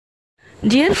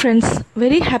Dear friends,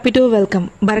 very happy to welcome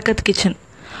Barakat Kitchen.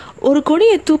 ஒரு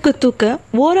கொடியை தூக்க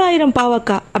ஓராயிரம்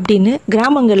பாவக்கா அப்படின்னு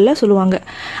கிராமங்களில் சொல்லுவாங்க.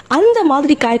 அந்த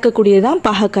மாதிரி காய்க்கக்கூடியதான்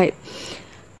பாகக்காய்.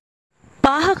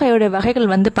 பாகக்காயோட வகைகள்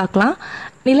பார்க்கலாம்.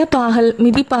 நிலப்பாகல்,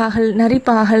 மிதிப்பாகல்,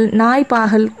 நரிப்பாகல்,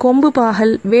 நாய்ப்பாகல், கொம்பு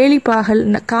பாகல், வேலிப்பாகல்,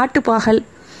 காட்டுப்பாகல்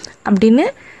அப்படின்னு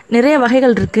நிறைய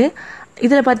வகைகள் இருக்குது.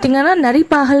 இதில் பார்த்திங்கன்னா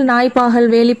நரிப்பாகல், நாய்ப்பாகல்,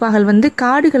 வேலிப்பாகல்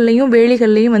காடுகள்லையும்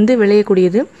வேலிகள்லையும்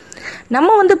விளையக்கூடியது.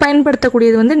 நம்ம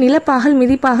பயன்படுத்தக்கூடியது நிலப்பாகல்,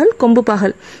 மிதிப்பாகல், கொம்பு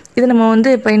பாகல். இதை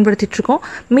நம்ம பயன்படுத்திகிட்ருக்கோம்.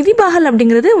 மிதிப்பாகல்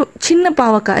அப்படிங்கிறது சின்ன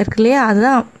பாவக்காய் இருக்கு இல்லையா,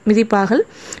 அதுதான் மிதிப்பாகல்.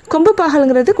 கொம்பு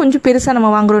பாகல்ங்கிறது கொஞ்சம் பெருசாக நம்ம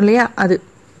வாங்குகிறோம் இல்லையா, அது.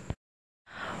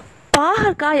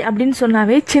 பாகக்காய் அப்படின்னு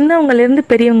சொன்னாவே சின்னவங்கலேருந்து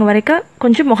பெரியவங்க வரைக்கும்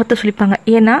கொஞ்சம் முகத்தை சுளிப்பாங்க.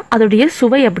 ஏன்னா அதோடைய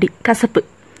சுவை அப்படி கசப்பு.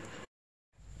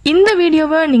 இந்த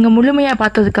வீடியோவை நீங்கள் முழுமையாக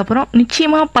பார்த்ததுக்கப்புறம்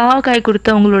நிச்சயமாக பாகக்காய்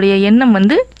கொடுத்த உங்களுடைய எண்ணம்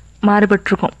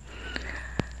மாறுபட்டிருக்கும்.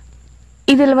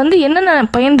 இதில் என்னென்ன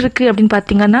பயன் இருக்குது அப்படின்னு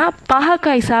பார்த்தீங்கன்னா,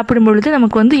 பாகக்காய் சாப்பிடும் பொழுது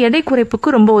நமக்கு எடை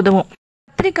குறைப்புக்கு ரொம்ப உதவும்.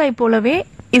 கத்திரிக்காய் போலவே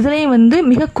இதுலேயும்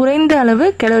மிக குறைந்த அளவு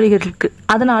கலோரிகள் இருக்குது.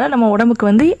 அதனால் நம்ம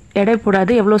உடம்புக்கு எடை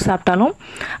போடாது எவ்வளோ சாப்பிட்டாலும்.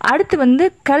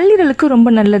 அடுத்து கல்லீரலுக்கு ரொம்ப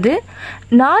நல்லது.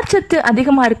 நார்ச்சத்து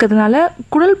அதிகமாக இருக்கிறதுனால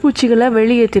குடல் பூச்சிகளை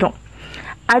வெளியேற்றிடும்.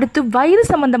 அடுத்து வயிறு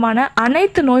சம்பந்தமான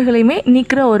அனைத்து நோய்களையுமே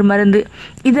நீக்கிற ஒரு மருந்து.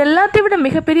 இது எல்லாத்தையும் விட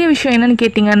மிகப்பெரிய விஷயம் என்னன்னு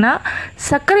கேட்டிங்கன்னா,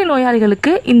 சர்க்கரை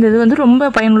நோயாளிகளுக்கு இந்த இது ரொம்ப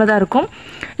பயனுள்ளதாக இருக்கும்.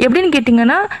 எப்படின்னு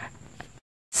கேட்டிங்கன்னா,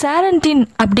 சாரண்டின்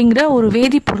அப்படிங்கிற ஒரு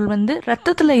வேதிப்பொருள்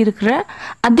ரத்தத்தில் இருக்கிற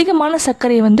அதிகமான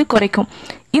சர்க்கரையை குறைக்கும்.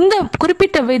 இந்த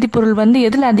குறிப்பிட்ட வேதிப்பொருள்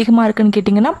எதில் அதிகமாக இருக்குன்னு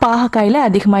கேட்டிங்கன்னா, பாகக்காயில்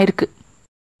அதிகமாக இருக்குது.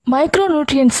 மைக்ரோ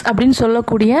நியூட்ரியன்ஸ் அப்படின்னு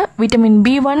சொல்லக்கூடிய vitamin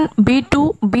B1, B2,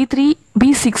 B3,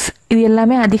 B6 இது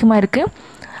எல்லாமே அதிகமாக இருக்குது.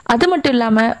 அது மட்டும்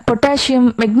இல்லாமல் potassium,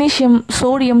 magnesium,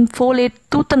 sodium, folate,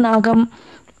 தூத்தநாகம்,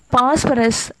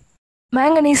 phosphorus,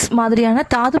 manganese மாதிரியான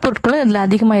தாது பொருட்களும் இதில்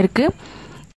அதிகமாக இருக்குது.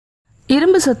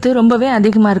 இரும்பு சத்து ரொம்பவே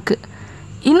அதிகமாக இருக்குது.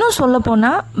 இன்னும்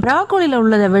சொல்லப்போனால் ப்ராக்கோலியில்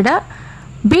உள்ளதை விட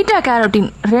பீட்டா கேரோட்டின்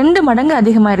 2 மடங்கு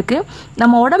அதிகமாக இருக்குது.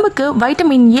 நம்ம உடம்புக்கு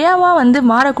வைட்டமின் ஏவாக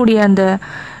மாறக்கூடிய அந்த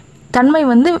தன்மை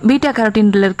பீட்டா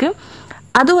கேரோட்டின்ல இருக்குது.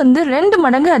 அது 2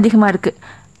 மடங்கு அதிகமாக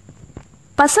இருக்குது.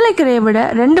 பசலைக்கீரையை விட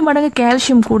 2 மடங்கு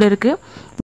கால்சியம் கூட இருக்குது.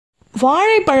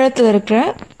 வாழைப்பழத்தில் இருக்கிற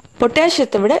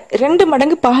பொட்டாசியத்தை விட 2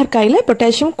 மடங்கு பாகற்காயில்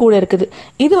பொட்டாசியம் கூட இருக்குது.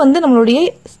 இது நம்மளுடைய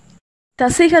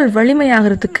தசைகள்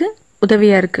வலிமையாகிறதுக்கு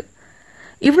உதவியாக இருக்குது.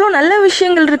 இவ்வளோ நல்ல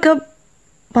விஷயங்கள் இருக்க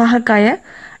பாகற்காயை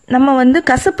நம்ம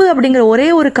கசப்பு அப்படிங்கிற ஒரே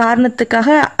ஒரு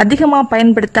காரணத்துக்காக அதிகமாக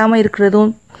பயன்படுத்தாமல்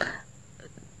இருக்கிறதும்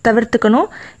தவிர்த்துக்கணும்.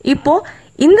 இப்போது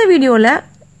இந்த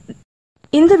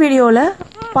வீடியோவில்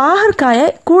பாகற்காயை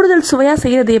கூடுதல் சுவையாக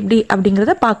செய்கிறது எப்படி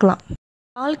அப்படிங்கிறத பார்க்கலாம்.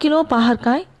 4 கிலோ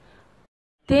பாகற்காய்,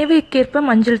 தேவைக்கேற்ப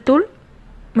மஞ்சள் தூள்,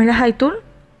 மிளகாய்த்தூள்,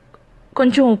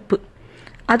 கொஞ்சம் உப்பு,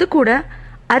 அது கூட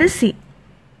அரிசி,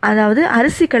 அதாவது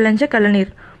அரிசி களைஞ்ச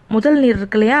கடலநீர், முதல் நீர்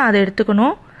இருக்கு இல்லையா, அதை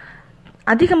எடுத்துக்கணும்.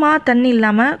 அதிகமாக தண்ணி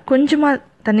இல்லாமல் கொஞ்சமாக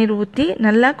தண்ணீர் ஊற்றி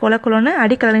நல்லா கொலன்னு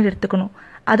அடிக்கடலநீர் எடுத்துக்கணும்.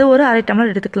 அது ஒரு 1/2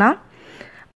 டம்ளர் எடுத்துக்கலாம்.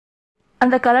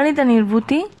 அந்த கழனி தண்ணீர்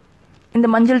ஊற்றி இந்த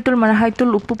மஞ்சள் தூள்,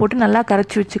 மிளகாய்த்தூள், உப்பு போட்டு நல்லா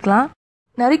கரைச்சி வச்சுக்கலாம்.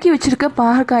 நறுக்கி வச்சுருக்க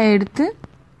பாகற்காயை எடுத்து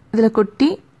இதில் கொட்டி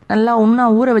நல்லா ஒன்றா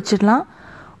ஊற வச்சிடலாம்.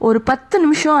 ஒரு 10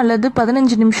 நிமிஷம் அல்லது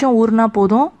 15 நிமிஷம் ஊறினா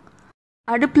போதும்.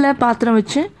 அடுப்பில் பாத்திரம்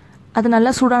வச்சு அது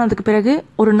நல்லா சூடானதுக்கு பிறகு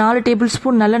ஒரு 4 டேபிள்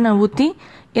ஸ்பூன் நல்லெண்ணெய் ஊற்றி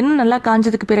எண்ணெய் நல்லா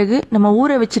காஞ்சதுக்கு பிறகு நம்ம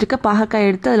ஊற வச்சுருக்க பாகற்காயை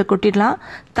எடுத்து அதில் கொட்டிடலாம்.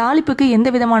 தாளிப்புக்கு எந்த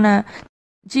விதமான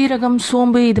ஜீரகம்,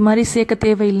 சோம்பு இது மாதிரி சேர்க்க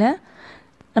தேவையில்லை.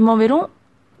 நம்ம வெறும்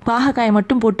பாகக்காயை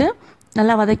மட்டும் போட்டு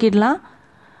நல்லா வதக்கிடலாம்.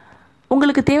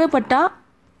 உங்களுக்கு தேவைப்பட்டால்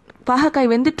பாகக்காய்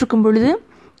வெந்துட்டுருக்கும் பொழுது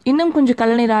இன்னும் கொஞ்சம்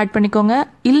கடலநீர் ஆட் பண்ணிக்கோங்க.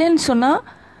 இல்லைன்னு சொன்னால்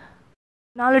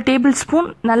 4 டேபிள் ஸ்பூன்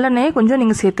நல்லெண்ணெயை கொஞ்சம்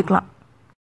நீங்கள் சேர்த்துக்கலாம்.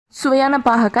 சுவையான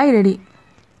பாகக்காய் ரெடி.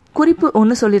 குறிப்பு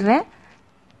ஒன்று சொல்லிடுறேன்.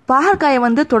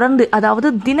 பாகக்காயை தொடர்ந்து, அதாவது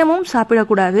தினமும்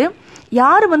சாப்பிடக்கூடாது.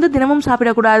 யார் தினமும்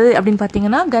சாப்பிடக்கூடாது அப்படின்னு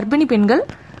பார்த்தீங்கன்னா, கர்ப்பிணி பெண்கள்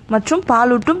மற்றும்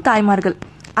பாலூட்டும் தாய்மார்கள்.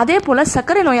 அதே போல்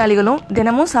சர்க்கரை நோயாளிகளும்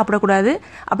தினமும் சாப்பிடக்கூடாது.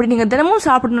 அப்படி நீங்கள் தினமும்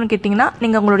சாப்பிடணும்னு கேட்டிங்கன்னா,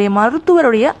 நீங்கள் உங்களுடைய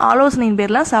மருத்துவருடைய ஆலோசனையின்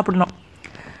பேர்லாம் சாப்பிடணும்.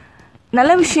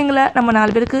 நல்ல விஷயங்களை நம்ம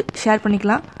 4 பேருக்கு ஷேர்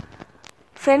பண்ணிக்கலாம்.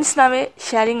 ஃப்ரெண்ட்ஸ்னாவே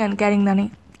ஷேரிங் அண்ட் கேரிங் தானே.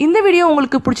 இந்த வீடியோ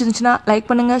உங்களுக்கு பிடிச்சிருந்துச்சுன்னா லைக்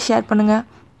பண்ணுங்கள், ஷேர் பண்ணுங்கள்.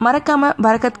 மறக்காமல்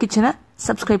பரக்கத் கிச்சனை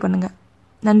சப்ஸ்கிரைப் பண்ணுங்கள்.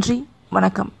 நன்றி,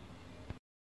 வணக்கம்.